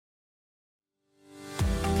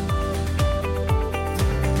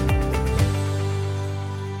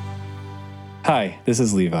Hi, this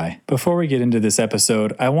is Levi. Before we get into this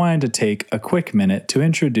episode, I wanted to take a quick minute to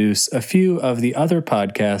introduce a few of the other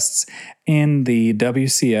podcasts in the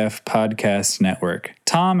WCF Podcast Network.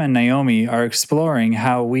 Tom and Naomi are exploring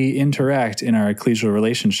how we interact in our ecclesial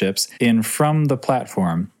relationships in From the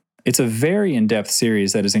Platform. It's a very in-depth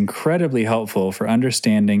series that is incredibly helpful for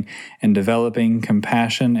understanding and developing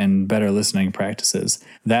compassion and better listening practices.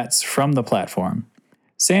 That's From the Platform.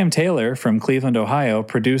 Sam Taylor from Cleveland, Ohio,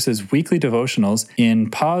 produces weekly devotionals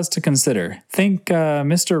in Pause to Consider. Think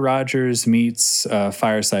Mr. Rogers meets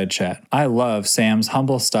Fireside Chat. I love Sam's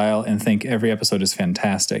humble style and think every episode is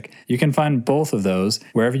fantastic. You can find both of those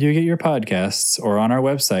wherever you get your podcasts or on our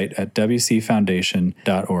website at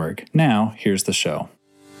wcfoundation.org. Now, here's the show.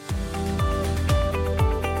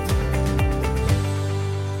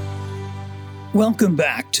 Welcome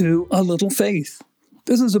back to A Little Faith.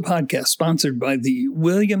 This is a podcast sponsored by the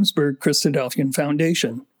Williamsburg Christadelphian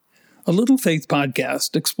Foundation. A Little Faith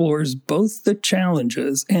podcast explores both the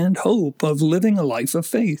challenges and hope of living a life of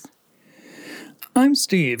faith. I'm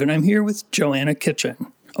Steve, and I'm here with Joanna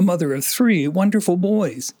Kitchen, a mother of 3 wonderful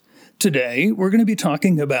boys. Today, we're going to be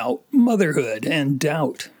talking about motherhood and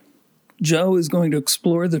doubt. Jo is going to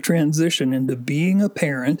explore the transition into being a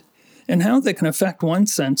parent and how they can affect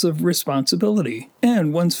one's sense of responsibility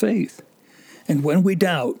and one's faith. And when we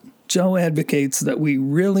doubt, Jo advocates that we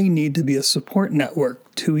really need to be a support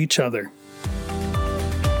network to each other.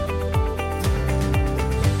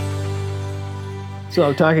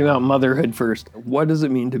 So talking about motherhood first, what does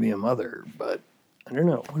it mean to be a mother? But I don't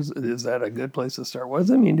know, is that a good place to start? What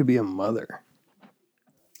does it mean to be a mother?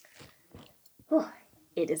 Oh,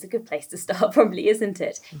 it is a good place to start probably, isn't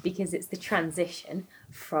it? Because it's the transition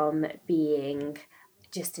from being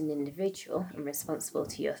just an individual and responsible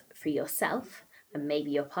for yourself and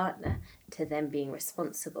maybe your partner to then being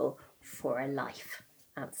responsible for a life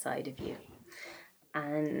outside of you.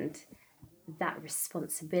 And that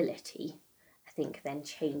responsibility, I think, then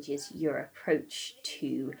changes your approach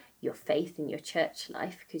to your faith and your church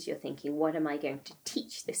life, because you're thinking, what am I going to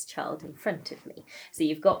teach this child in front of me? So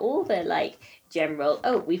you've got all the general,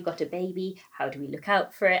 oh, we've got a baby, how do we look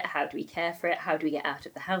out for it? How do we care for it? How do we get out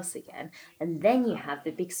of the house again? And then you have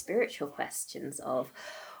the big spiritual questions of,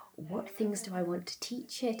 what things do I want to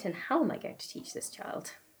teach it, and how am I going to teach this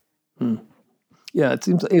child? Yeah, it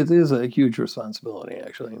seems it is a huge responsibility,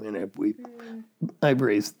 actually. I mean, I've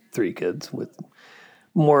raised 3 kids with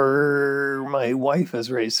my wife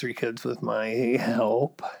has raised 3 kids with my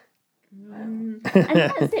help. And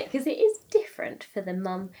that's it, because it is different for the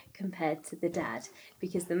mum compared to the dad,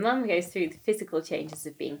 because the mum goes through the physical changes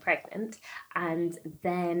of being pregnant, and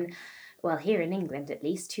then, well, here in England at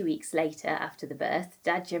least, 2 weeks later after the birth,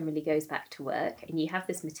 dad generally goes back to work, and you have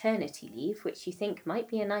this maternity leave, which you think might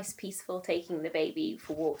be a nice peaceful taking the baby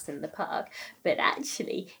for walks in the park, but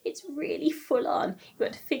actually it's really full on.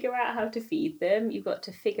 You've got to figure out how to feed them, you've got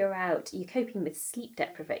to figure out, you're coping with sleep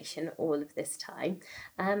deprivation all of this time,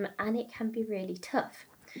 and it can be really tough.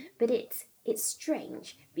 But it's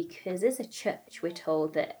strange, because as a church we're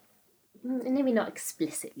told that, maybe not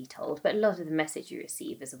explicitly told, but a lot of the message you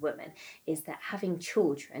receive as a woman is that having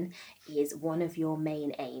children is one of your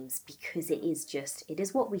main aims, because it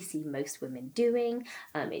is what we see most women doing.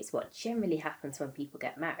 It's what generally happens when people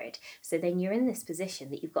get married. So then you're in this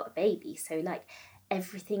position that you've got a baby, so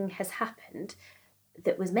everything has happened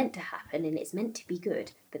that was meant to happen, and it's meant to be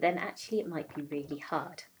good, but then actually it might be really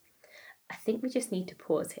hard. I think we just need to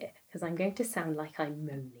pause here, because I'm going to sound like I'm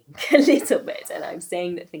moaning a little bit, and I'm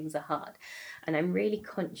saying that things are hard. And I'm really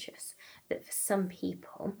conscious that for some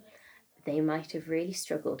people, they might have really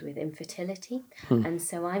struggled with infertility. And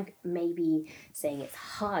so I'm maybe saying it's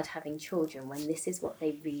hard having children when this is what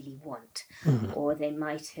they really want. Or they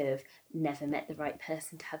might have never met the right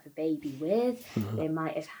person to have a baby with. They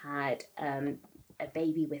might have had a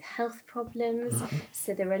baby with health problems.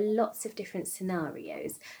 So there are lots of different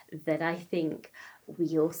scenarios that I think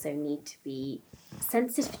we also need to be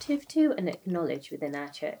sensitive to and acknowledge within our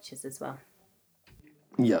churches as well.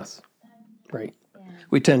 Yes, right. Yeah.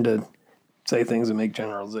 We tend to say things and make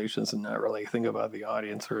generalizations and not really think about the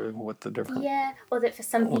audience or what the different... Yeah, or that for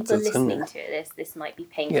some people listening to this might be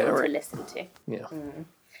painful to listen to. Yeah.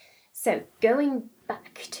 So going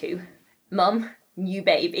back to mum, new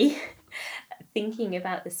baby, thinking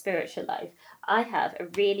about the spiritual life, I have a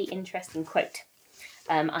really interesting quote.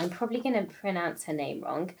 I'm probably going to pronounce her name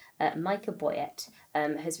wrong. Micah Boyett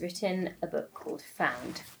has written a book called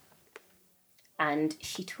Found. And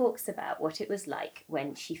she talks about what it was like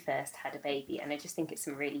when she first had a baby. And I just think it's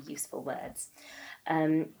some really useful words.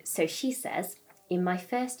 So she says, in my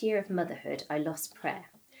first year of motherhood, I lost prayer.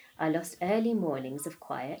 I lost early mornings of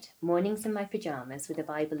quiet, mornings in my pyjamas with a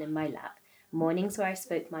Bible in my lap, mornings where I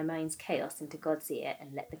spoke my mind's chaos into God's ear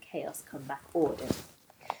and let the chaos come back ordered.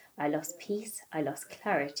 I lost peace, I lost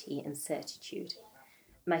clarity and certitude.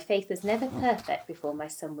 My faith was never perfect before my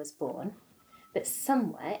son was born, but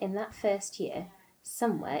somewhere in that first year,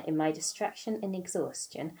 somewhere in my distraction and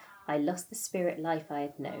exhaustion, I lost the spirit life I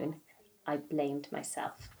had known. I blamed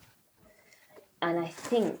myself. And I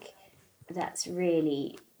think that's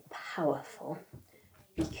really powerful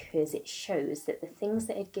because it shows that the things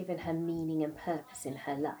that had given her meaning and purpose in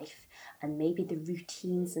her life, and maybe the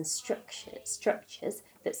routines and structures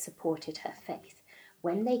that supported her faith,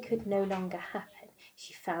 when they could no longer happen,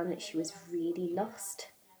 she found that she was really lost.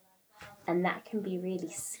 And that can be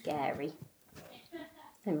really scary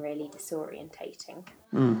and really disorientating.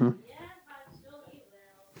 Mm-hmm.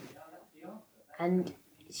 And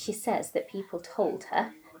she says that people told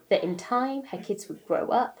her that in time her kids would grow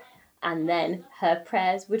up and then her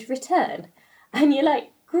prayers would return. And you're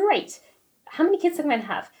like, great, how many kids am I going to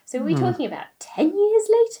have? So are we talking about 10 years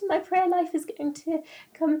later my prayer life is going to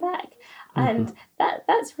come back? And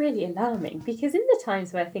that's really alarming, because in the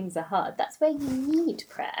times where things are hard, that's where you need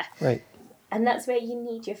prayer. Right. And that's where you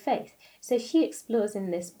need your faith. So she explores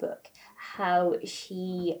in this book how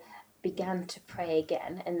she began to pray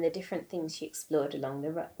again and the different things she explored along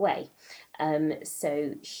the way.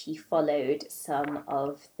 So she followed some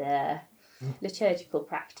of the liturgical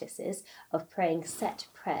practices of praying set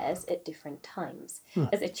prayers at different times.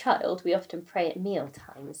 As a child, we often pray at meal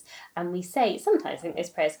times, and we say, sometimes I think those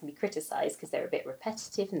prayers can be criticised because they're a bit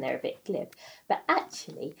repetitive and they're a bit glib, but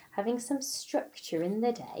actually having some structure in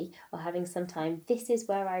the day, or having some time, this is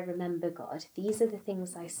where I remember God, these are the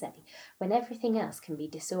things I say, when everything else can be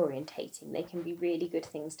disorientating, they can be really good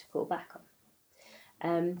things to fall back on.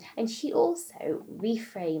 And she also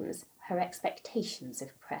reframes her expectations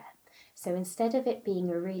of prayer. So instead of it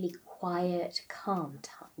being a really quiet, calm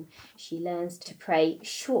time, she learns to pray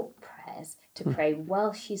short prayers, to pray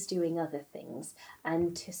while she's doing other things,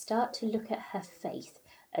 and to start to look at her faith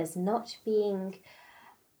as not being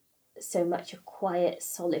so much a quiet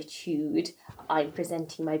solitude, I'm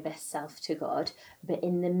presenting my best self to God, but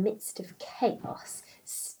in the midst of chaos,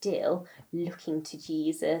 still looking to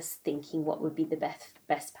Jesus, thinking what would be the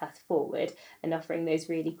best path forward, and offering those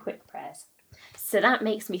really quick prayers. So that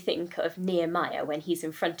makes me think of Nehemiah when he's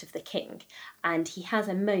in front of the king, and he has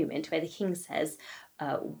a moment where the king says,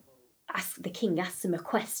 the king asks him a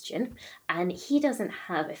question, and he doesn't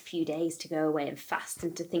have a few days to go away and fast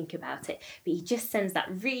and to think about it, but he just sends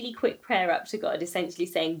that really quick prayer up to God, essentially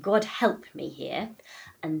saying, God, help me here.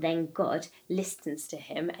 And then God listens to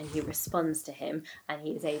him and he responds to him, and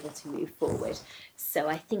he is able to move forward. So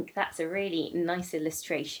I think that's a really nice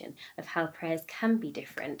illustration of how prayers can be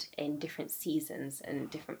different in different seasons and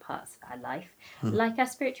different parts of our life, like our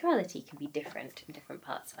spirituality can be different in different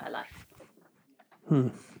parts of our life.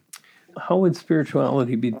 How would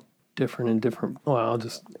spirituality be different in different... Well, I'll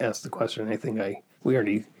just ask the question. I think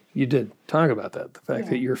you did talk about that. The fact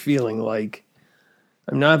that you're feeling like,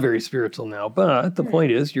 I'm not very spiritual now, but the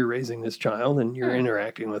point is you're raising this child and you're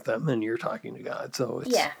interacting with them and you're talking to God. So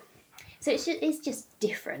it's... Yeah. So it's just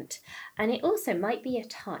different. And it also might be a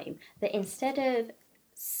time that instead of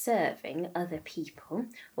serving other people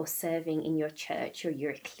or serving in your church or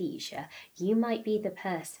your ecclesia, you might be the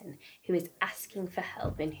person who is asking for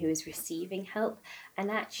help and who is receiving help,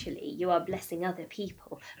 and actually you are blessing other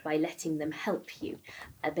people by letting them help you.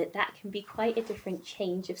 But that can be quite a different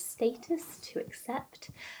change of status to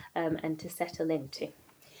accept and to settle into.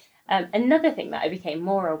 Another thing that I became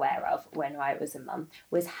more aware of when I was a mum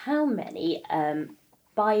was how many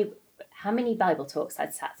Bible talks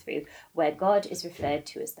I'd sat through where God is referred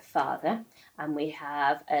to as the Father, and we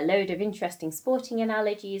have a load of interesting sporting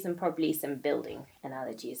analogies and probably some building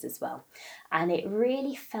analogies as well. And it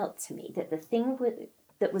really felt to me that the thing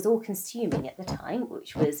that was all-consuming at the time,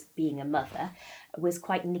 which was being a mother, was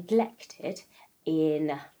quite neglected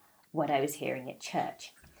in what I was hearing at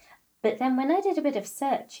church. But then when I did a bit of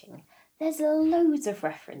searching, there's loads of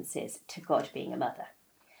references to God being a mother.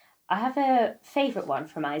 I have a favourite one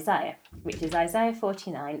from Isaiah, which is Isaiah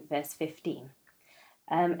 49, verse 15.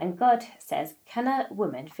 And God says, "Can a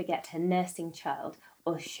woman forget her nursing child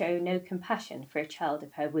or show no compassion for a child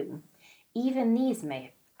of her womb? Even these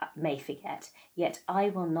may forget, yet I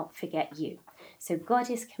will not forget you." So God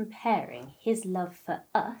is comparing his love for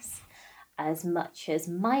us as much as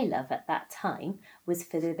my love at that time was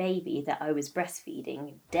for the baby that I was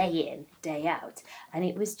breastfeeding day in, day out. And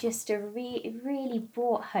it was just it really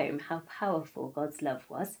brought home how powerful God's love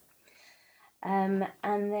was. And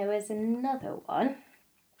there was another one,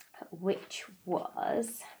 which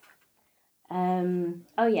was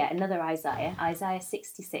Another Isaiah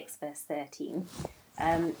 66, verse 13,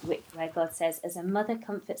 where God says, "As a mother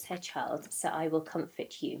comforts her child, so I will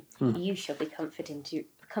comfort you. You shall be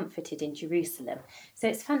comforted in Jerusalem." So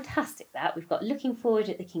it's fantastic that we've got looking forward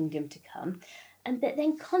at the kingdom to come, and that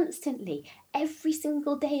then constantly, every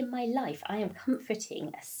single day in my life, I am comforting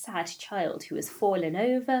a sad child who has fallen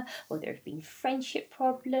over, or there have been friendship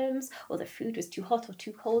problems, or the food was too hot or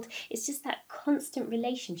too cold. It's just that constant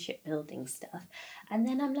relationship building stuff. And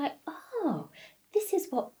then I'm like, oh, this is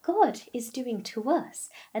what God is doing to us.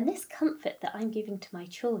 And this comfort that I'm giving to my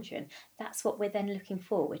children, that's what we're then looking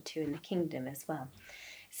forward to in the kingdom as well.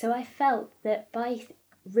 So I felt that by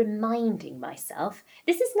reminding myself,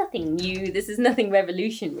 this is nothing new, this is nothing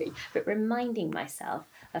revolutionary, but reminding myself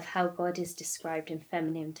of how God is described in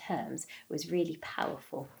feminine terms was really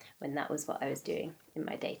powerful when that was what I was doing in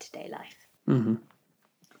my day-to-day life. Mm-hmm.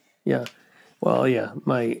 Yeah. Well, yeah.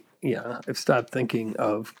 I've stopped thinking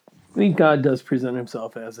of, God does present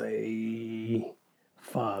himself as a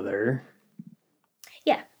father.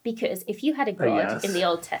 Yeah, because if you had a God Yes. in the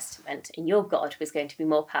Old Testament and your God was going to be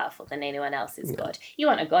more powerful than anyone else's God, you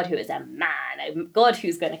want a God who is a man, a God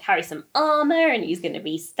who's going to carry some armour and he's going to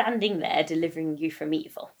be standing there delivering you from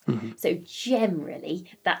evil. Mm-hmm. So generally,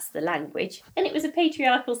 that's the language. And it was a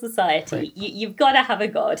patriarchal society. Right. You've got to have a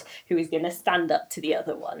God who is going to stand up to the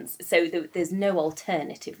other ones. So there's no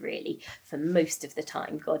alternative, really, for most of the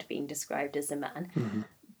time, God being described as a man. Mm-hmm.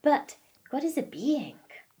 But God is a being.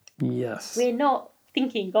 Yes. We're not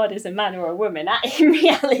thinking God is a man or a woman in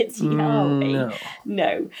reality, are we?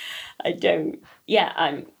 No, I don't. Yeah,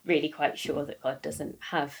 I'm really quite sure that God doesn't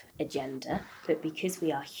have a gender, but because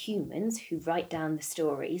we are humans who write down the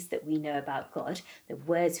stories that we know about God, the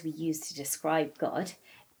words we use to describe God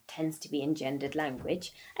tends to be engendered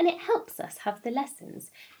language, and it helps us have the lessons.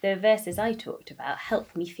 The verses I talked about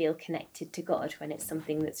help me feel connected to God when it's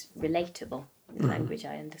something that's relatable, with language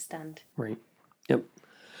I understand. Right. Yep.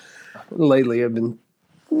 Lately, I've been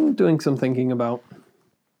doing some thinking about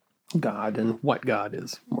God and what God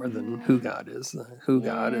is more than who God is.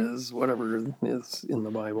 God is, whatever is in the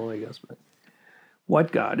Bible, I guess. But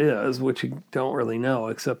what God is, which you don't really know,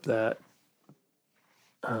 except that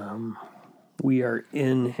we are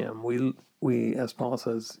in him. We, as Paul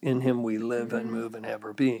says, in him we live and move and have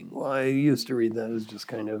our being. Well, I used to read that as just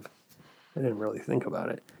kind of, I didn't really think about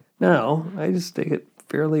it. Now, I just take it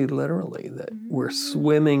fairly literally that we're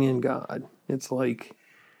swimming in God. It's like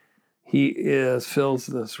he fills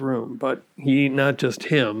this room, but he, not just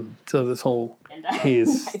him, so this whole,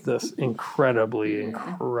 he's this incredible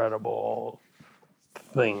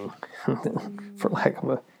thing, for lack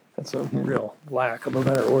of that's a real lack of a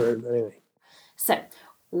better word, but anyway. So,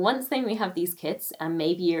 once then we have these kids, and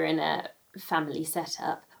maybe you're in a family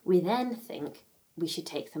setup, we then think we should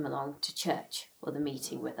take them along to church or the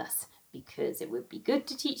meeting with us, because it would be good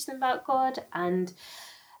to teach them about God, and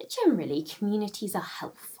generally communities are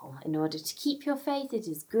helpful. In order to keep your faith, it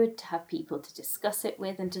is good to have people to discuss it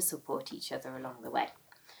with and to support each other along the way.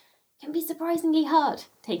 It can be surprisingly hard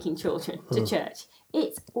taking children to church.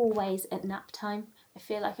 It's always at nap time. I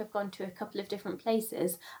feel like I've gone to a couple of different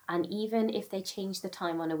places, and even if they change the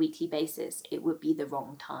time on a weekly basis, it would be the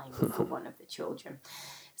wrong time for one of the children.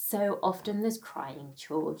 So often there's crying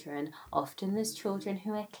children, often there's children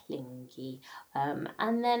who are clingy,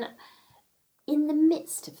 and then in the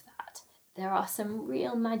midst of that, there are some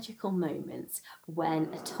real magical moments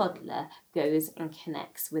when a toddler goes and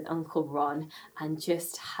connects with Uncle Ron and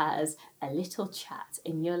just has a little chat,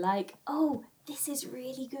 and you're like, oh, this is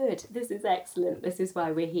really good, this is excellent, this is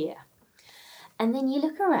why we're here. And then you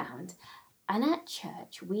look around, and at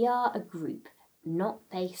church we are a group not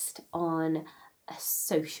based on a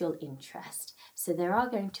social interest. So there are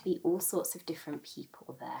going to be all sorts of different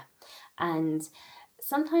people there. And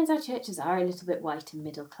sometimes our churches are a little bit white and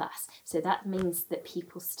middle class, so that means that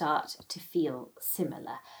people start to feel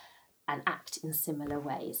similar and act in similar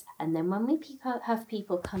ways. And then when we have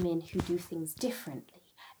people come in who do things differently,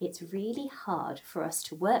 it's really hard for us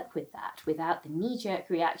to work with that without the knee-jerk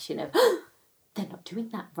reaction of, oh, they're not doing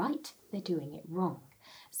that right, they're doing it wrong.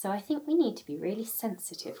 So I think we need to be really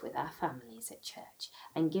sensitive with our families at church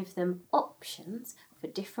and give them options for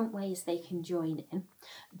different ways they can join in,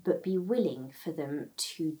 but be willing for them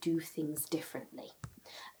to do things differently.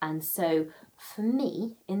 And so for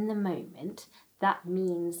me, in the moment, that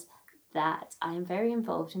means that I am very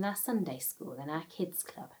involved in our Sunday school and our kids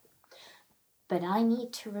club. But I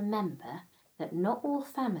need to remember that not all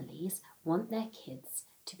families want their kids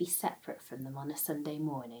to be separate from them on a Sunday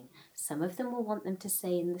morning. Some of them will want them to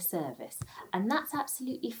stay in the service, and that's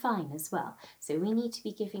absolutely fine as well. So we need to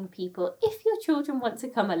be giving people, if your children want to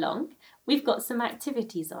come along, we've got some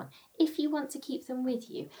activities on. If you want to keep them with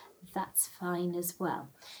you, that's fine as well.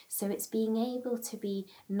 So it's being able to be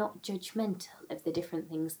not judgmental of the different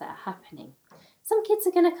things that are happening. Some kids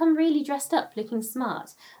are going to come really dressed up, looking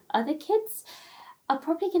smart. Other kids are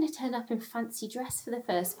probably going to turn up in fancy dress for the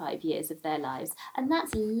first 5 years of their lives, and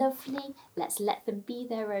that's lovely. Let's let them be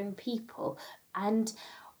their own people. And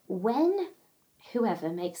when whoever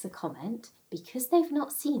makes a comment, because they've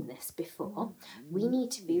not seen this before, we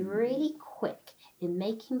need to be really quick in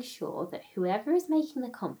making sure that whoever is making the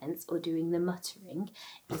comments or doing the muttering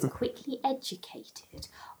is quickly educated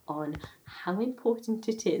on how important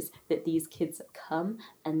it is that these kids come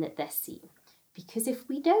and that they're seen. Because if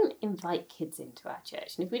we don't invite kids into our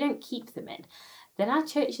church, and if we don't keep them in, then our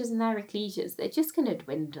churches and our ecclesias, they're just going to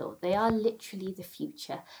dwindle. They are literally the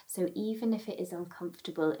future. So even if it is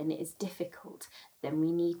uncomfortable and it is difficult, then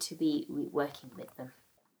we need to be working with them.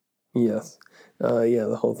 Yes.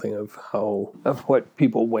 The whole thing of what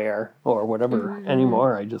people wear or whatever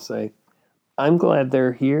anymore, I just say, I'm glad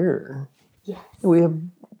they're here. Yes. We have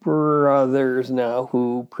brothers now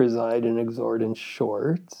who preside and exhort in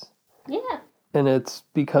shorts. Yeah. And it's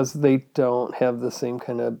because they don't have the same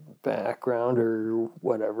kind of background or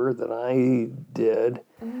whatever that I did.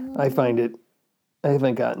 I find I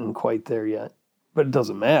haven't gotten quite there yet. But it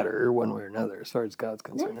doesn't matter one way or another as far as God's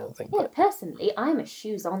concerned, I don't think. Yeah, personally, I'm a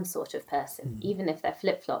shoes-on sort of person, even if they're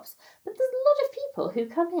flip-flops. But there's a lot of people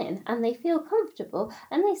who come in and they feel comfortable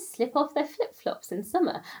and they slip off their flip-flops in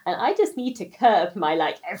summer. And I just need to curb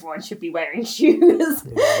my, everyone should be wearing shoes.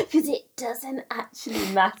 Because it doesn't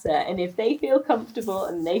actually matter. And if they feel comfortable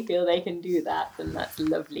and they feel they can do that, then that's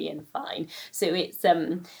lovely and fine. So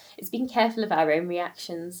it's being careful of our own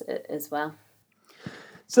reactions as well.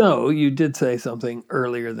 So you did say something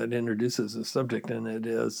earlier that introduces the subject, and it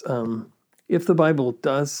is if the Bible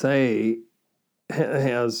does say,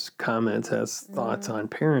 has comments, has thoughts on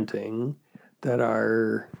parenting that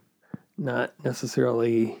are not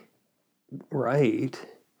necessarily right,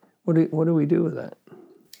 what do we do with that?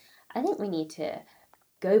 I think we need to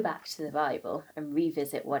go back to the Bible and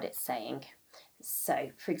revisit what it's saying. So,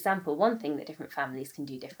 for example, one thing that different families can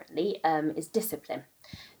do differently is discipline.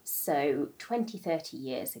 So 20, 30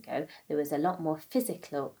 years ago, there was a lot more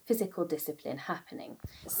physical discipline happening.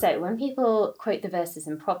 So when people quote the verses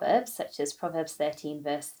in Proverbs, such as Proverbs 13,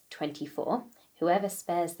 verse 24, whoever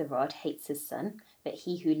spares the rod hates his son, but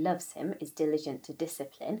he who loves him is diligent to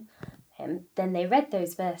discipline him, then they read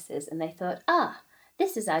those verses and they thought,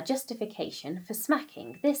 this is our justification for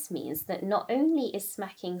smacking. This means that not only is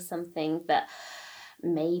smacking something that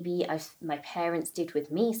maybe my parents did with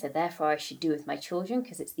me, so therefore I should do with my children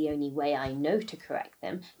because it's the only way I know to correct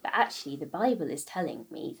them, but actually the Bible is telling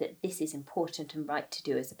me that this is important and right to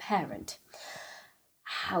do as a parent.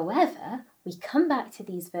 However, we come back to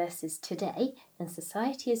these verses today and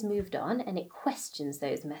society has moved on and it questions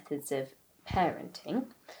those methods of parenting.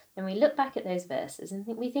 And we look back at those verses and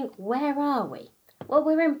we think, where are we? Well,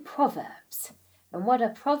 we're in Proverbs. And what are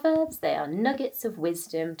Proverbs? They are nuggets of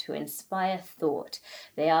wisdom to inspire thought.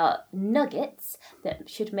 They are nuggets that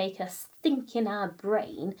should make us think in our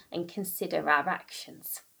brain and consider our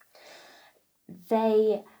actions.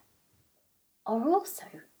 They are also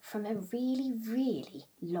from a really, really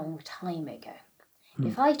long time ago.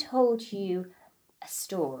 If I told you a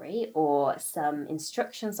story or some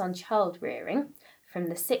instructions on child rearing from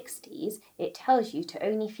the 60s, it tells you to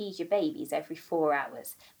only feed your babies every 4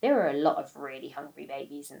 hours. There were a lot of really hungry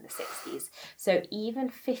babies in the 60s. So even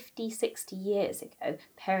 50, 60 years ago,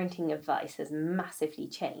 parenting advice has massively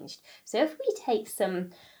changed. So if we take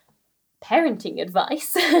some parenting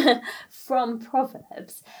advice from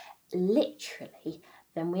Proverbs, literally,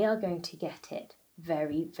 then we are going to get it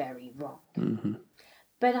very, very wrong. Mm-hmm.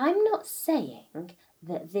 But I'm not saying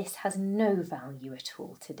that this has no value at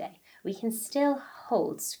all today. We can still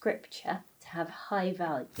hold scripture to have high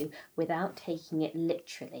value without taking it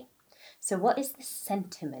literally. So what is the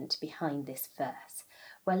sentiment behind this verse?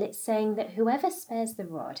 Well, it's saying that whoever spares the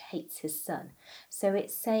rod hates his son. So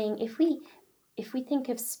it's saying if we think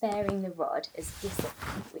of sparing the rod as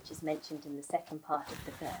discipline, which is mentioned in the second part of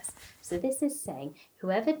the verse, so this is saying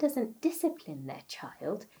whoever doesn't discipline their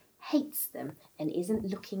child hates them and isn't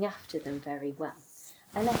looking after them very well.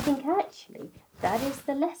 And I think actually that is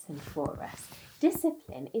the lesson for us.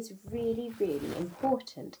 Discipline is really, really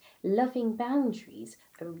important. Loving boundaries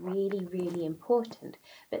are really, really important.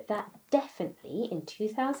 But that definitely in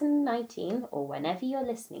 2019 or whenever you're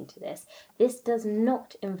listening to this, this does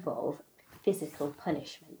not involve physical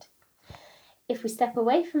punishment. If we step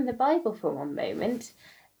away from the Bible for one moment,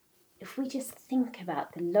 if we just think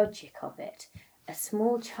about the logic of it, a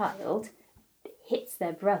small child hits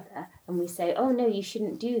their brother and we say, oh no, you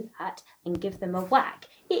shouldn't do that, and give them a whack,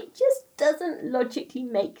 it just doesn't logically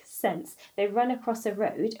make sense. They run across a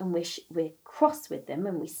road and we're cross with them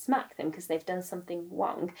and we smack them because they've done something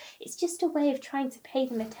wrong. It's just a way of trying to pay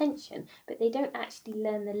them attention, but they don't actually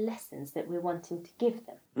learn the lessons that we're wanting to give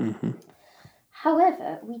them. Mm-hmm.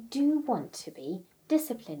 However, we do want to be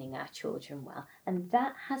disciplining our children well, and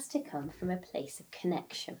that has to come from a place of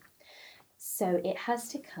connection. So it has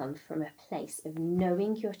to come from a place of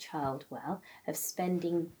knowing your child well, of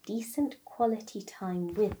spending decent quality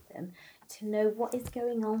time with them, to know what is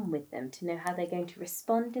going on with them, to know how they're going to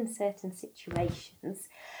respond in certain situations,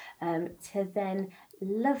 to then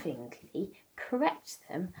lovingly correct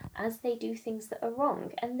them as they do things that are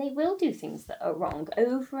wrong. And they will do things that are wrong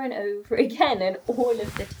over and over again and all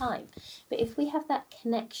of the time. But if we have that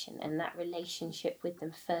connection and that relationship with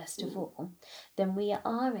them first of all, then we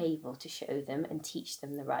are able to show them and teach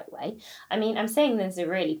them the right way. I mean, I'm saying there's a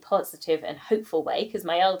really positive and hopeful way because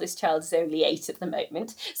my eldest child is only 8 at the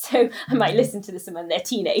moment. So I might listen to this when they're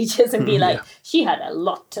teenagers and be like, she had a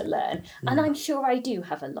lot to learn. And I'm sure I do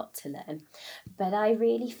have a lot to learn. But I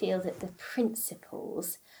really feel that the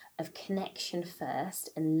principles of connection first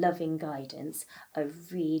and loving guidance are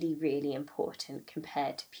really, really important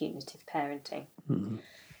compared to punitive parenting. Mm-hmm.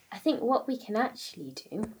 I think what we can actually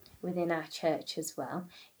do within our church as well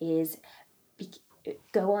is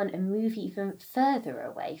go on and move even further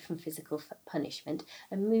away from physical punishment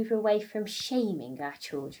and move away from shaming our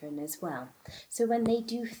children as well. So when they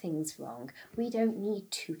do things wrong, we don't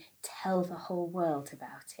need to tell the whole world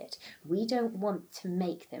about it. We don't want to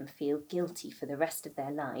make them feel guilty for the rest of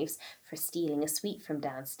their lives for stealing a sweet from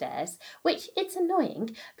downstairs, which it's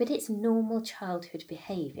annoying, but it's normal childhood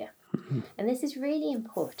behaviour. And this is really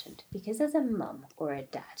important because as a mum or a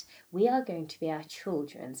dad, we are going to be our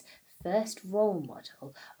children's first role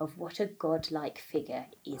model of what a godlike figure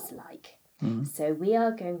is like. So we are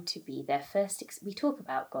going to be their first, we talk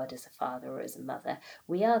about God as a father or as a mother,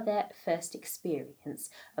 we are their first experience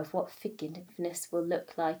of what forgiveness will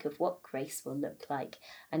look like, of what grace will look like.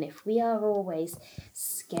 And if we are always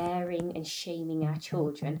scaring and shaming our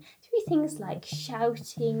children through things like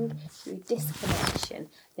shouting, through disconnection,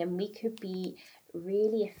 then we could be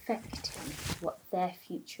really affecting what their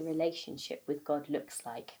future relationship with God looks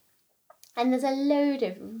like. And there's a load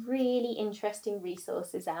of really interesting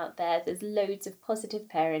resources out there. There's loads of positive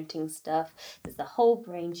parenting stuff. There's the whole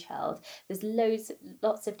brain child. There's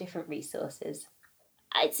lots of different resources.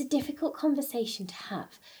 It's a difficult conversation to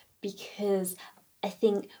have because I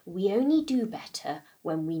think we only do better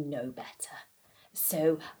when we know better.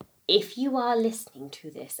 So if you are listening to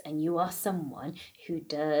this and you are someone who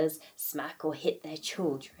does smack or hit their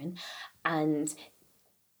children and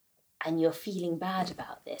you're feeling bad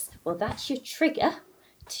about this, well, that's your trigger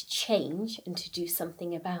to change and to do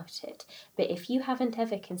something about it. But if you haven't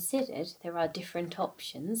ever considered there are different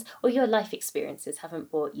options, or your life experiences haven't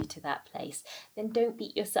brought you to that place, then don't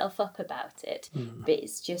beat yourself up about it. But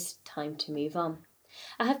it's just time to move on.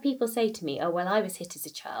 I have people say to me, oh, well, I was hit as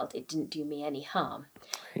a child, it didn't do me any harm.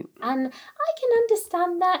 Right. And I can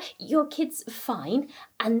understand that. Your kid's fine,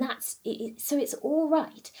 and that's it, so it's all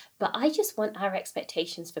right. But I just want our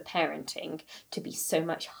expectations for parenting to be so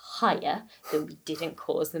much higher that we didn't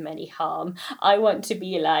cause them any harm. I want to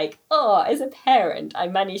be like, oh, as a parent, I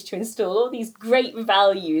managed to install all these great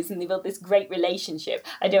values and they built this great relationship.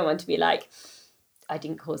 I don't want to be like, I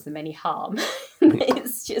didn't cause them any harm.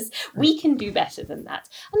 It's just, we can do better than that.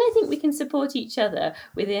 And I think we can support each other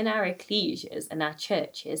within our ecclesias and our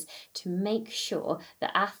churches to make sure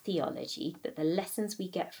that our theology, that the lessons we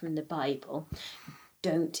get from the Bible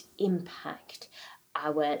don't impact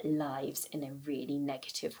our lives in a really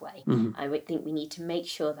negative way. I would think we need to make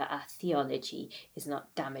sure that our theology is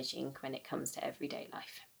not damaging when it comes to everyday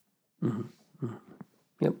life.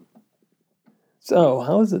 Yep. So,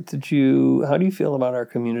 how do you feel about our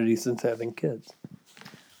community since having kids?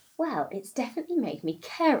 Well, it's definitely made me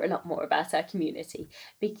care a lot more about our community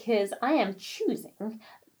because I am choosing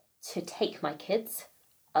to take my kids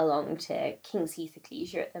along to King's Heath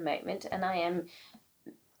Ecclesia at the moment, and I am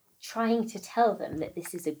trying to tell them that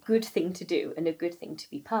this is a good thing to do and a good thing to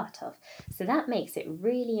be part of. So that makes it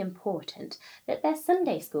really important that their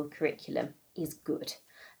Sunday school curriculum is good,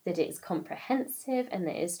 that it is comprehensive and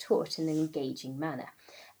that it is taught in an engaging manner.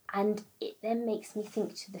 And it then makes me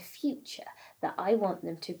think to the future that I want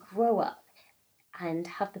them to grow up and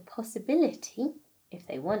have the possibility if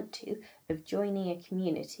they want to, of joining a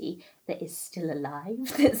community that is still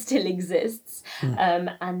alive, that still exists,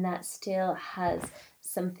 and that still has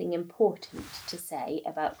something important to say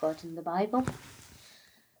about God and the Bible.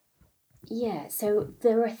 Yeah, so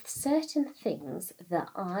there are certain things that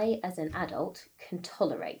I, as an adult, can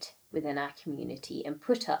tolerate within our community and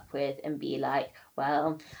put up with and be like,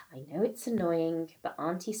 well, I know it's annoying, but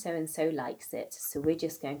Auntie so-and-so likes it, so we're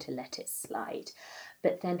just going to let it slide.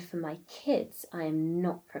 But then for my kids, I am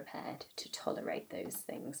not prepared to tolerate those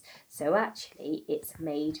things. So actually, it's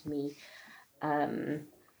made me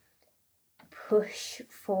push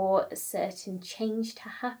for a certain change to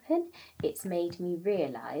happen. It's made me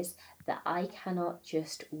realise that I cannot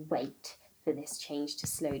just wait for this change to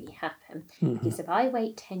slowly happen. Because if I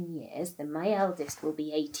wait 10 years, then my eldest will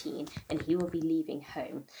be 18 and he will be leaving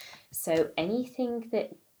home. So anything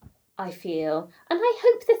that I feel, and I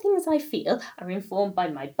hope the things I feel are informed by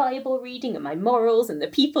my Bible reading and my morals and the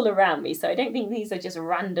people around me. So I don't think these are just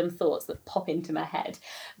random thoughts that pop into my head.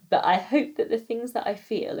 But I hope that the things that I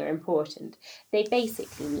feel are important. They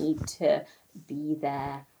basically need to be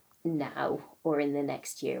there now or in the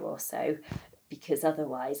next year or so, because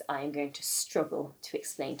otherwise I am going to struggle to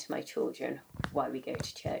explain to my children why we go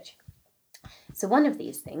to church. So one of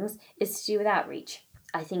these things is to do with outreach.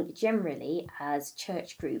 I think generally as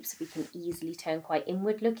church groups we can easily turn quite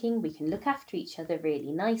inward looking. We can look after each other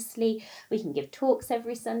really nicely. We can give talks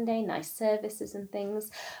every Sunday, nice services and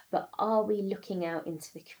things. But are we looking out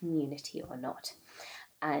into the community or not?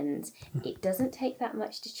 And it doesn't take that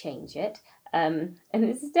much to change it. And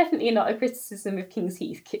this is definitely not a criticism of King's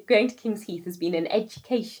Heath. Going to King's Heath has been an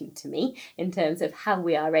education to me in terms of how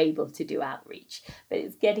we are able to do outreach. But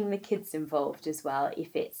it's getting the kids involved as well.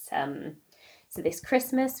 If it's so this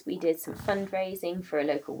Christmas we did some fundraising for a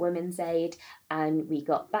local women's aid, and we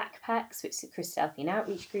got backpacks which the Christadelphian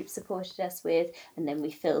Outreach Group supported us with, and then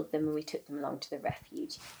we filled them and we took them along to the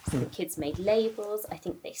refuge. So the kids made labels. I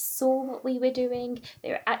think they saw what we were doing.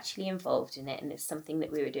 They were actually involved in it, and it's something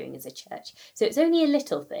that we were doing as a church. So it's only a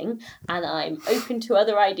little thing, and I'm open to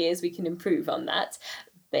other ideas we can improve on that.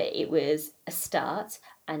 But it was a start,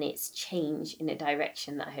 and it's change in a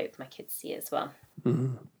direction that I hope my kids see as well.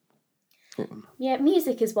 Yeah,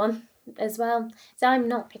 music is one as well. So I'm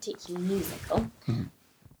not particularly musical,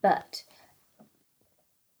 but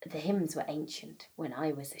the hymns were ancient when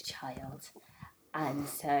I was a child. And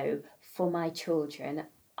so for my children,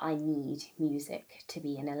 I need music to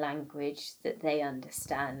be in a language that they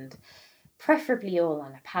understand, preferably all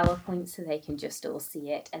on a PowerPoint so they can just all see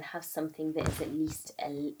it, and have something that is at least,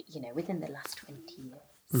 within the last 20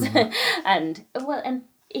 years. And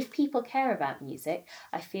if people care about music,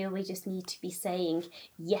 I feel we just need to be saying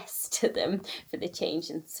yes to them for the change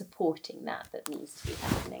and supporting that needs to be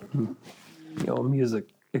happening. Music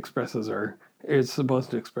it's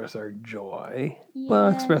supposed to express our joy. Yeah. Well,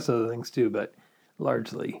 express other things too, but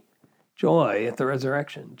largely joy at the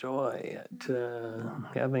resurrection, joy at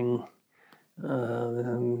having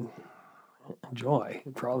joy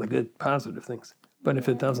for all the good, positive things. But if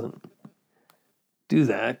it doesn't do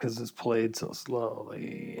that because it's played so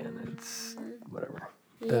slowly and it's whatever.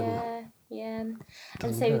 Yeah.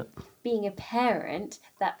 And so being a parent,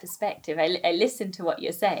 that perspective, I listen to what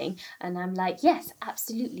you're saying and I'm like, yes,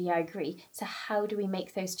 absolutely, I agree. So how do we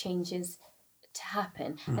make those changes to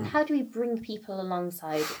happen? And how do we bring people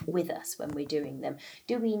alongside with us when we're doing them?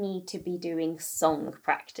 Do we need to be doing song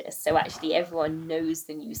practice so actually everyone knows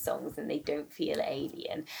the new songs and they don't feel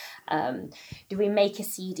alien? Do we make a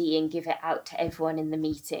CD and give it out to everyone in the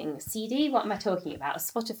meeting? CD, what am I talking about? A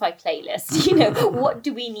Spotify playlist. What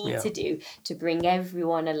do we need to do to bring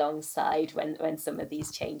everyone alongside when some of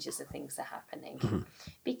these changes and things are happening?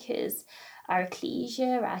 Because our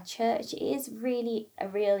ecclesia, our church, is really a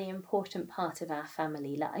really important part of our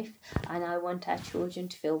family life, and I want our children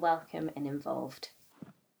to feel welcome and involved.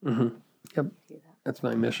 Yep, that's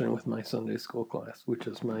my mission with my Sunday school class, which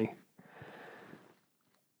is my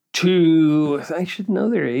two. I should know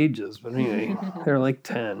their ages, but anyway, they're like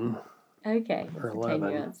 10. Okay, or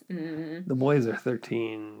 11. 11. The boys are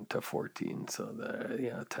 13 to 14, so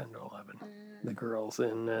 10 to 11. The girls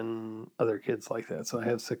and then other kids like that. So I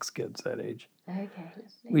have 6 kids that age. Okay, lovely.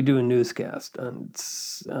 We do a newscast, and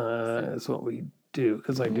that's what we do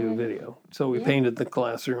because I do video. So we painted the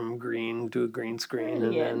classroom green, do a green screen,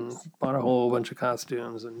 and then bought a whole bunch of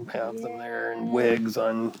costumes and have them there and wigs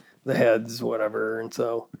on the heads, whatever. And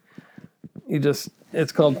so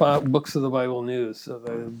it's called Books of the Bible News. So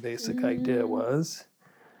the basic idea was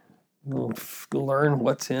we'll learn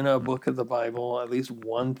what's in a book of the Bible, at least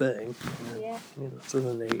one thing. So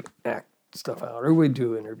then they act stuff out, or we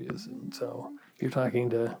do interviews. And so you're talking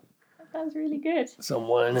to That was really good.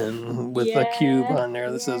 someone and with a cube on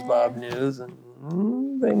there that says Bob News,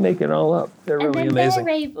 and they make it all up. They're really amazing.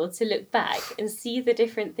 They're able to look back and see the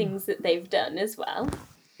different things that they've done as well.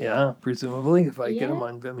 Yeah, presumably, if I get them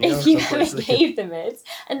on Vimeo If or you someplace. gave them it.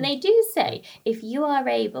 And they do say, if you are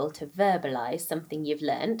able to verbalise something you've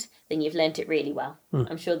learnt, then you've learnt it really well.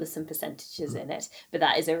 I'm sure there's some percentages in it, but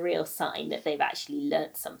that is a real sign that they've actually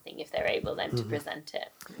learnt something if they're able then to present it.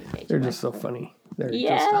 They're just so funny. They're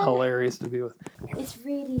just hilarious to be with. It's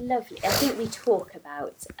really lovely. I think we talk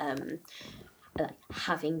about like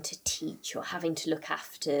having to teach or having to look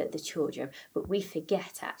after the children, but we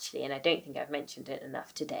forget actually, and I don't think I've mentioned it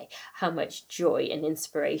enough today, how much joy and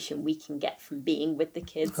inspiration we can get from being with the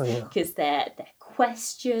kids, because their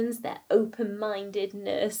questions, their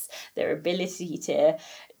open-mindedness, their ability to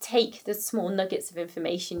take the small nuggets of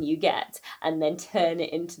information you get and then turn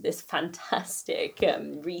it into this fantastic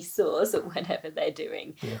resource or whatever they're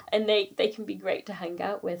doing. And they can be great to hang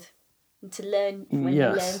out with. And to learn when you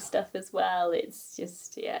learn stuff as well. It's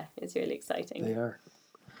just, it's really exciting. They are.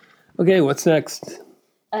 Okay, what's next?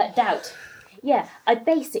 Doubt. Yeah, I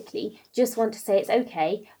basically just want to say it's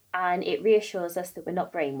okay, and it reassures us that we're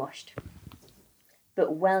not brainwashed.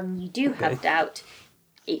 But when you do have doubt,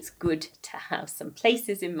 it's good to have some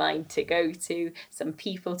places in mind to go to, some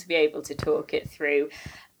people to be able to talk it through,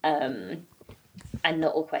 and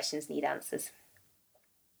not all questions need answers.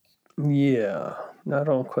 Yeah, not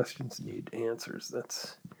all questions need answers.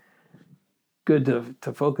 That's good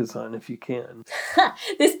to focus on if you can.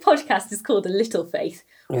 This podcast is called A Little Faith.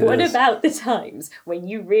 What about the times when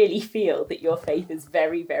you really feel that your faith is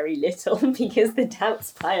very, very little because the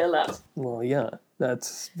doubts pile up? Well, yeah,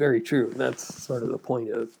 that's very true. That's sort of the point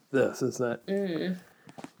of this, is that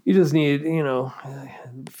you just need,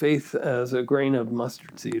 faith as a grain of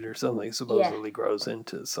mustard seed or something supposedly grows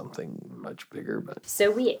into something much bigger. But so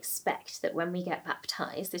we expect that when we get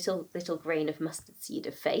baptized, little grain of mustard seed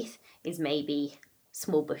of faith is maybe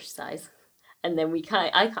small bush size. And then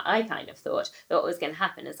I kind of thought that what was going to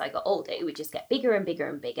happen as I got older, it would just get bigger and bigger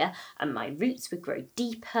and bigger, and my roots would grow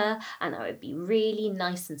deeper, and I would be really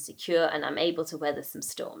nice and secure, and I'm able to weather some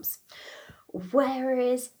storms.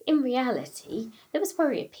 Whereas in reality, there was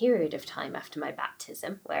probably a period of time after my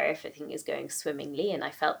baptism where everything is going swimmingly and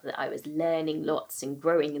I felt that I was learning lots and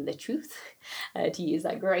growing in the truth, to use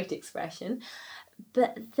that great expression.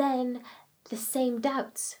 But then the same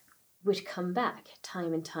doubts would come back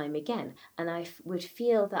time and time again, and I would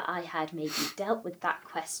feel that I had maybe dealt with that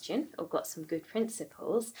question or got some good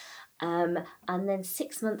principles, and then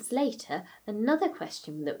 6 months later another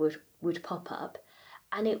question that would pop up,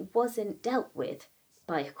 and it wasn't dealt with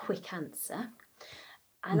by a quick answer.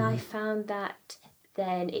 And I found that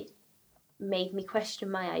then it made me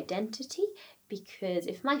question my identity, because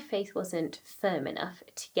if my faith wasn't firm enough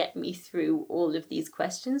to get me through all of these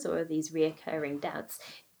questions or these reoccurring doubts,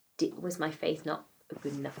 was my faith not a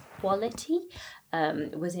good enough quality?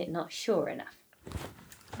 Was it not sure enough?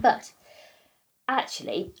 But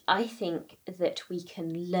actually, I think that we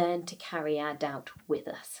can learn to carry our doubt with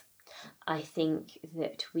us. I think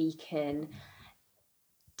that we can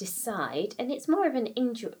decide, and it's more of an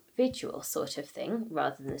individual sort of thing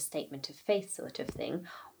rather than a statement of faith sort of thing,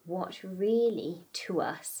 what really to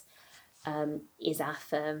us is our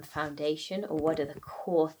firm foundation, or what are the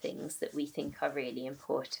core things that we think are really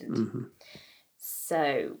important.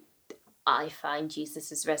 So I find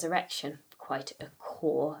Jesus' resurrection quite a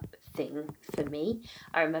core thing for me.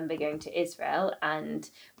 I remember going to Israel and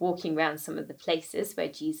walking around some of the places where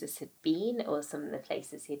Jesus had been, or some of the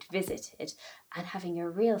places he'd visited, and having a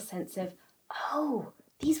real sense of, oh,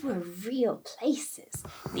 these were real places.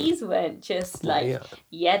 These weren't just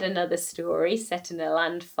yet another story set in a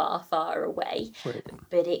land far, far away. Right.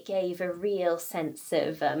 But it gave a real sense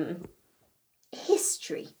of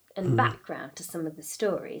history and background to some of the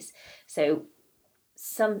stories. So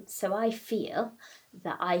I feel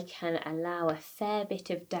that I can allow a fair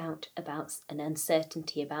bit of doubt about an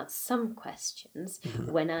uncertainty about some questions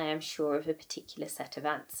when I am sure of a particular set of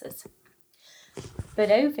answers. But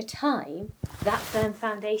over time, that firm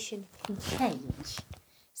foundation can change.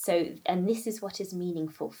 So, and this is what is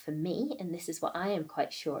meaningful for me, and this is what I am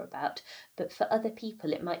quite sure about. But for other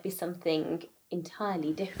people, it might be something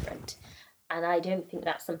entirely different. And I don't think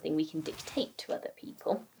that's something we can dictate to other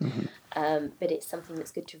people. But it's something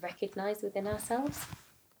that's good to recognise within ourselves.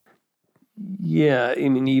 Yeah, I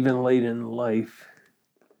mean, even late in life,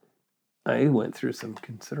 I went through some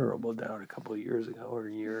considerable doubt a couple of years ago or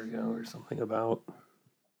a year ago or something about,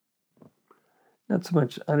 not so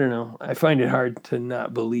much, I don't know. I find it hard to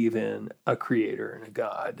not believe in a creator and a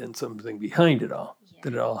God and something behind it all,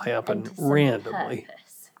 that it all happened randomly.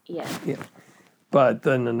 Purpose. Yeah. Yeah. But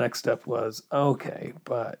then the next step was, okay,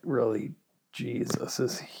 but really, Jesus,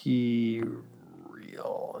 is he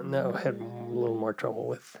real? And now I had a little more trouble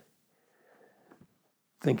with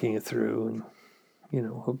thinking it through and,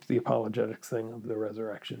 hope the apologetics thing of the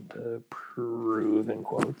resurrection to prove, in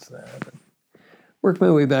quotes, that. And worked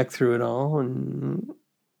my way back through it all and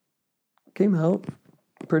came out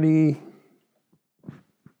pretty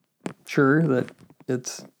sure that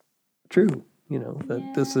it's true,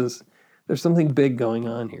 that there's something big going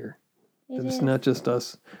on here. That it's not just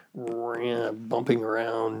us bumping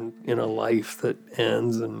around in a life that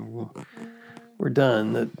ends and we're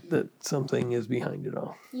done, that something is behind it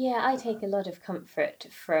all. Yeah, I take a lot of comfort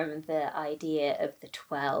from the idea of the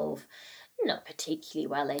 12 not particularly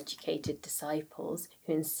well-educated disciples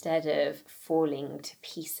who, instead of falling to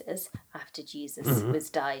pieces after Jesus was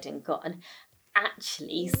died and gone,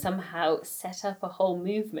 actually somehow set up a whole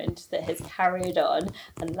movement that has carried on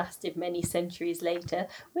and lasted many centuries later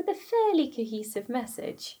with a fairly cohesive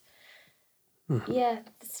message. Yeah,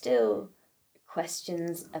 still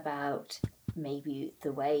questions about maybe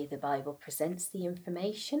the way the Bible presents the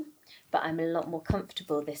information, but I'm a lot more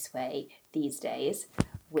comfortable this way these days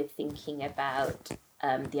with thinking about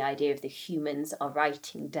the idea of the humans are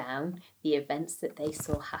writing down the events that they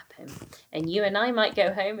saw happen. And you and I might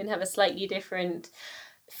go home and have a slightly different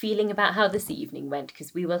feeling about how this evening went,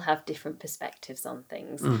 because we will have different perspectives on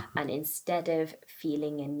things. And instead of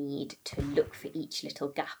feeling a need to look for each little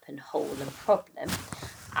gap and hole and problem,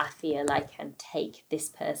 I feel I can take this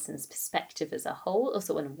person's perspective as a whole,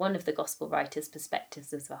 also one of the gospel writers'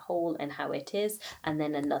 perspectives as a whole and how it is, and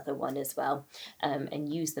then another one as well, and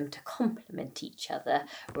use them to complement each other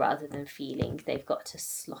rather than feeling they've got to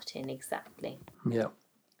slot in exactly. Yeah.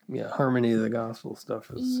 Harmony of the gospel stuff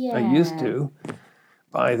is. I used to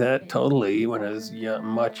buy that totally when I was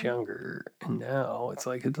much younger, and now it's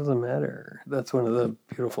like it doesn't matter. That's one of the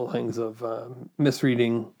beautiful things of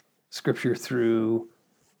misreading scripture through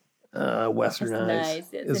Western eyes.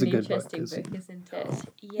 Nice. It's is an a good interesting book, isn't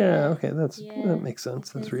it? Okay, that makes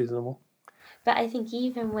sense. That's reasonable. But I think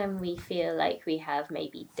even when we feel like we have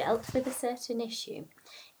maybe dealt with a certain issue,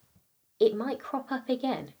 it might crop up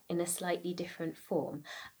again in a slightly different form.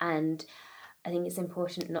 And I think it's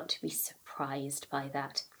important not to be surprised by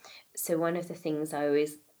that. So one of the things I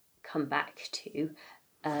always come back to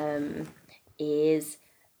is,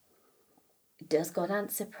 does God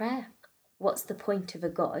answer prayer? What's the point of a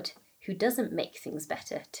God who doesn't make things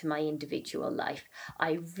better to my individual life?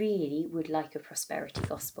 I really would like a prosperity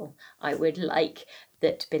gospel. I would like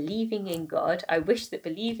that believing in God, I wish that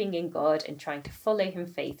believing in God and trying to follow him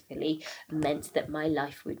faithfully meant that my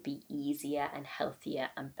life would be easier and healthier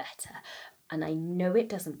and better. And I know it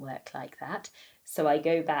doesn't work like that. So I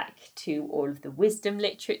go back to all of the wisdom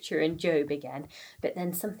literature and Job again. But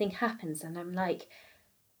then something happens and I'm like,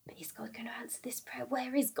 but is God going to answer this prayer?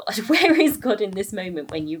 Where is God? Where is God in this moment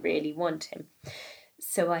when you really want him?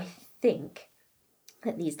 So I think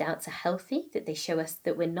that these doubts are healthy, that they show us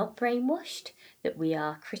that we're not brainwashed, that we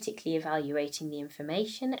are critically evaluating the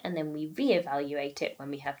information, and then we reevaluate it when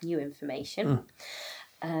we have new information.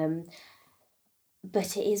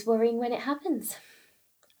 But it is worrying when it happens.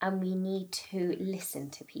 And we need to listen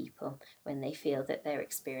to people when they feel that they're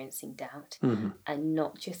experiencing doubt and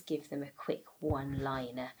not just give them a quick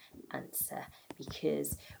one-liner answer,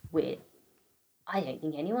 because I don't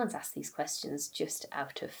think anyone's asked these questions just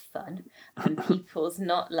out of fun. And people's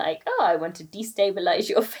not like, oh, I want to destabilize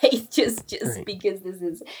your faith just right. Because this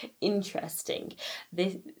is interesting.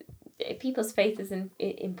 People's faith is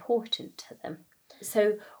important to them.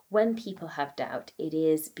 So when people have doubt, it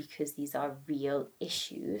is because these are real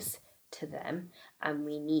issues to them, and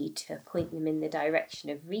we need to point them in the direction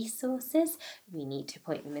of resources. We need to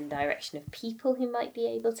point them in the direction of people who might be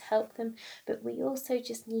able to help them, but we also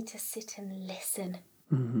just need to sit and listen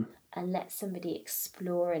and let somebody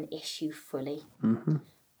explore an issue fully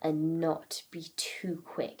and not be too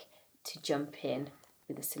quick to jump in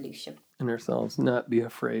with a solution. And ourselves not be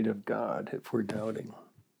afraid of God if we're doubting.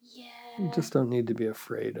 Yeah. We just don't need to be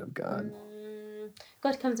afraid of God.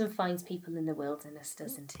 God comes and finds people in the wilderness,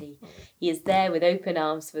 doesn't he? He is there with open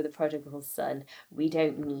arms for the prodigal son. We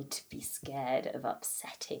don't need to be scared of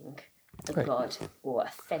upsetting a God or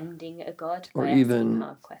offending a God or by even asking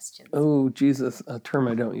hard questions. Oh, Jesus, a term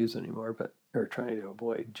I don't use anymore, or trying to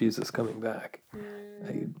avoid, Jesus coming back.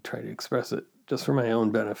 I try to express it just for my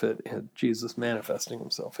own benefit, Jesus manifesting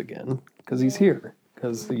himself again, because he's here,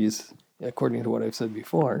 because he's, according to what I've said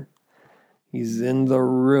before, he's in the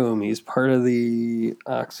room. He's part of the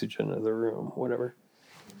oxygen of the room, whatever.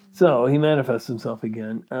 So he manifests himself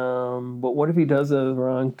again. But what if he does it at the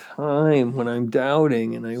wrong time when I'm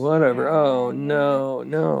doubting and I whatever? Oh, no,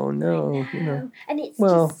 no, no. I know. And it's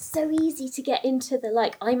well, just so easy to get into the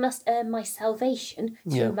like, I must earn my salvation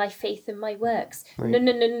through Yeah. my faith and my works. Right. No,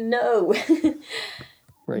 no, no, no.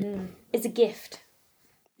 Right. It's a gift.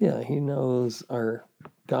 Yeah, he knows our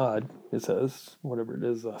God, it says, whatever it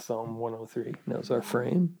is, Psalm 103, knows our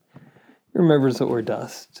frame. He remembers that we're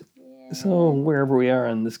dust. Yeah. So wherever we are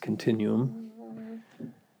on this continuum,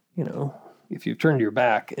 if you've turned your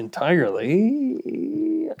back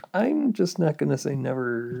entirely, I'm just not going to say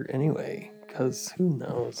never anyway, because who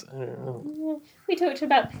knows? I don't know. Yeah. We talked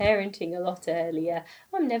about parenting a lot earlier.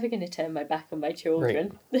 I'm never going to turn my back on my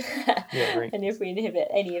children. Yeah, right. And if we inhibit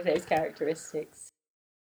any of those characteristics.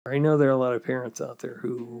 I know there are a lot of parents out there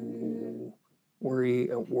who worry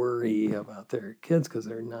about their kids because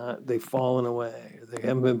they've fallen away, or they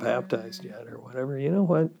haven't been baptized yet, or whatever. You know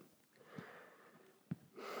what?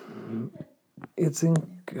 It's in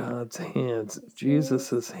God's hands,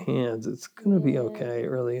 Jesus' hands. It's going to be okay. It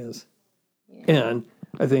really is. Yeah. And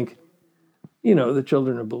I think, the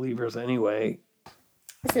children of believers anyway.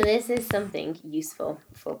 So this is something useful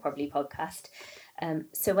for probably podcast.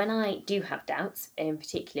 So when I do have doubts, in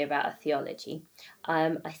particular about a theology,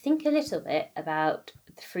 I think a little bit about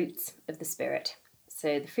the fruits of the Spirit.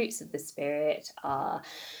 So the fruits of the Spirit are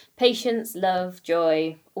patience, love,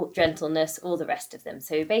 joy, gentleness, all the rest of them.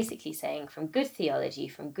 So basically saying from good theology,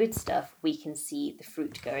 from good stuff, we can see the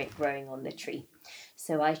fruit growing on the tree.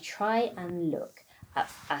 So I try and look at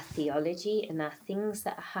our theology and our things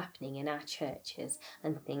that are happening in our churches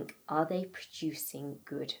and think, are they producing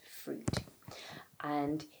good fruit?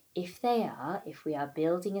 And if they are, if we are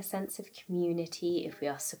building a sense of community, if we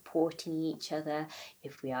are supporting each other,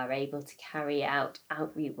 if we are able to carry out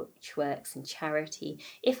outreach works and charity,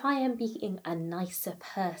 if I am being a nicer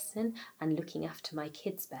person and looking after my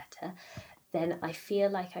kids better, then I feel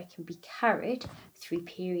like I can be carried through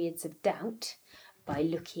periods of doubt by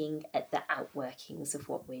looking at the outworkings of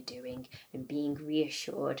what we're doing and being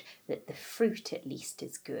reassured that the fruit at least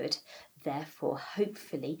is good. Therefore,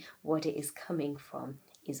 hopefully, what it is coming from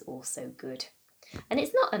is also good. And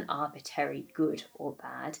it's not an arbitrary good or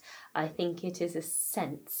bad. I think it is I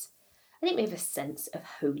think we have a sense of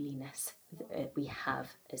holiness that we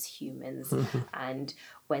have as humans. And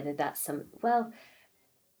whether that's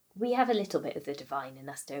we have a little bit of the divine in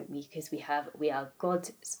us, don't we? Because we are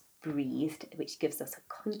God's breathed, which gives us a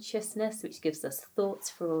consciousness, which gives us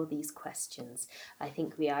thoughts for all these questions. I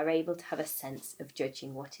think we are able to have a sense of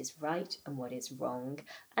judging what is right and what is wrong.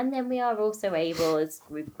 And then we are also able, as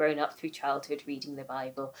we've grown up through childhood reading the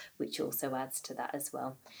Bible, which also adds to that as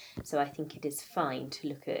well. So I think it is fine to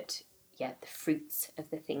look at the fruits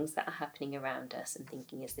of the things that are happening around us and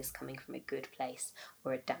thinking, is this coming from a good place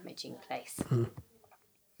or a damaging place?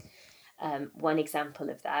 One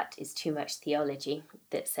example of that is too much theology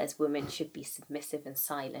that says women should be submissive and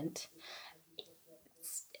silent.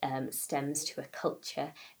 Stems to a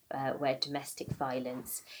culture where domestic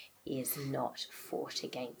violence is not fought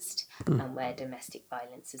against and where domestic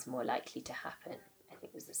violence is more likely to happen. I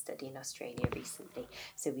think there was a study in Australia recently.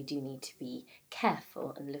 So we do need to be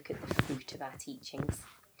careful and look at the fruit of our teachings.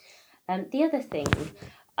 The other thing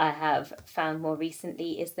I have found more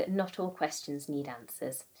recently is that not all questions need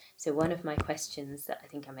answers. So one of my questions that I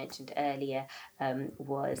think I mentioned earlier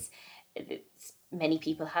was, many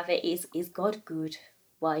people have it, is God good?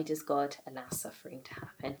 Why does God allow suffering to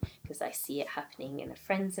happen? Because I see it happening in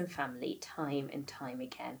friends and family time and time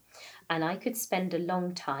again. And I could spend a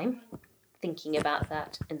long time thinking about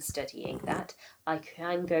that and studying that. I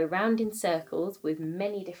can go round in circles with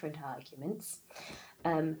many different arguments.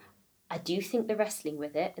 I do think the wrestling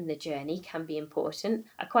with it and the journey can be important.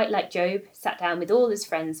 I quite like Job, sat down with all his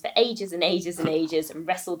friends for ages and ages and ages and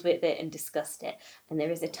wrestled with it and discussed it. And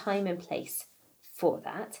there is a time and place for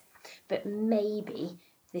that. But maybe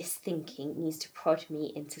this thinking needs to prod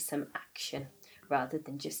me into some action rather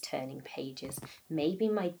than just turning pages. Maybe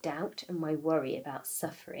my doubt and my worry about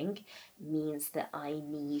suffering means that I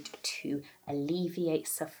need to alleviate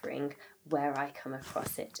suffering where I come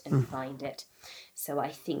across it and find it. So I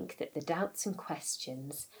think that the doubts and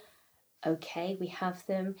questions, okay, we have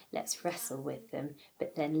them, let's wrestle with them,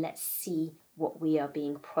 but then let's see what we are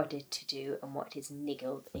being prodded to do and what is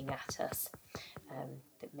niggling at us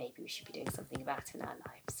that maybe we should be doing something about in our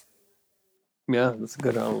lives. Yeah, that's a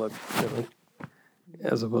good outlook, really.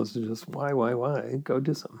 As opposed to just, why? Go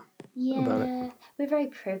do something. about it? We're very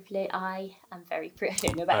privileged. I am very privileged. I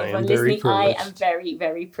don't know about I am everyone very listening. I am privileged. very,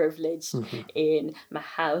 very privileged Mhm. in my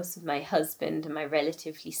house with my husband and my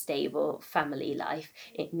relatively stable family life.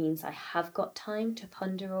 It means I have got time to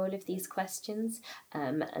ponder all of these questions,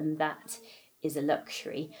 and that is a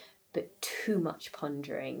luxury. But too much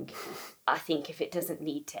pondering, I think, if it doesn't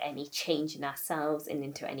lead to any change in ourselves and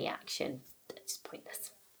into any action, it's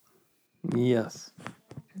pointless. Yes.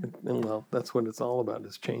 And well, that's what it's all about,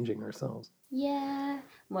 is changing ourselves. Yeah,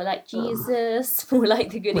 more like Jesus, more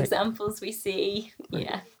like the good Right. examples we see. Right.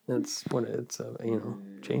 Yeah. That's what it's,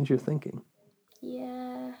 change your thinking.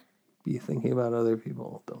 Yeah. Be thinking about other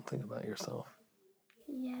people. Don't think about yourself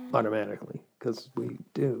Yeah. automatically, because we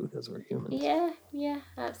do, because we're humans. Yeah,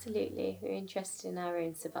 absolutely. We're interested in our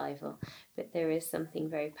own survival, but there is something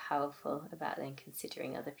very powerful about then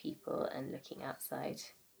considering other people and looking outside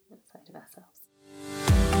of ourselves.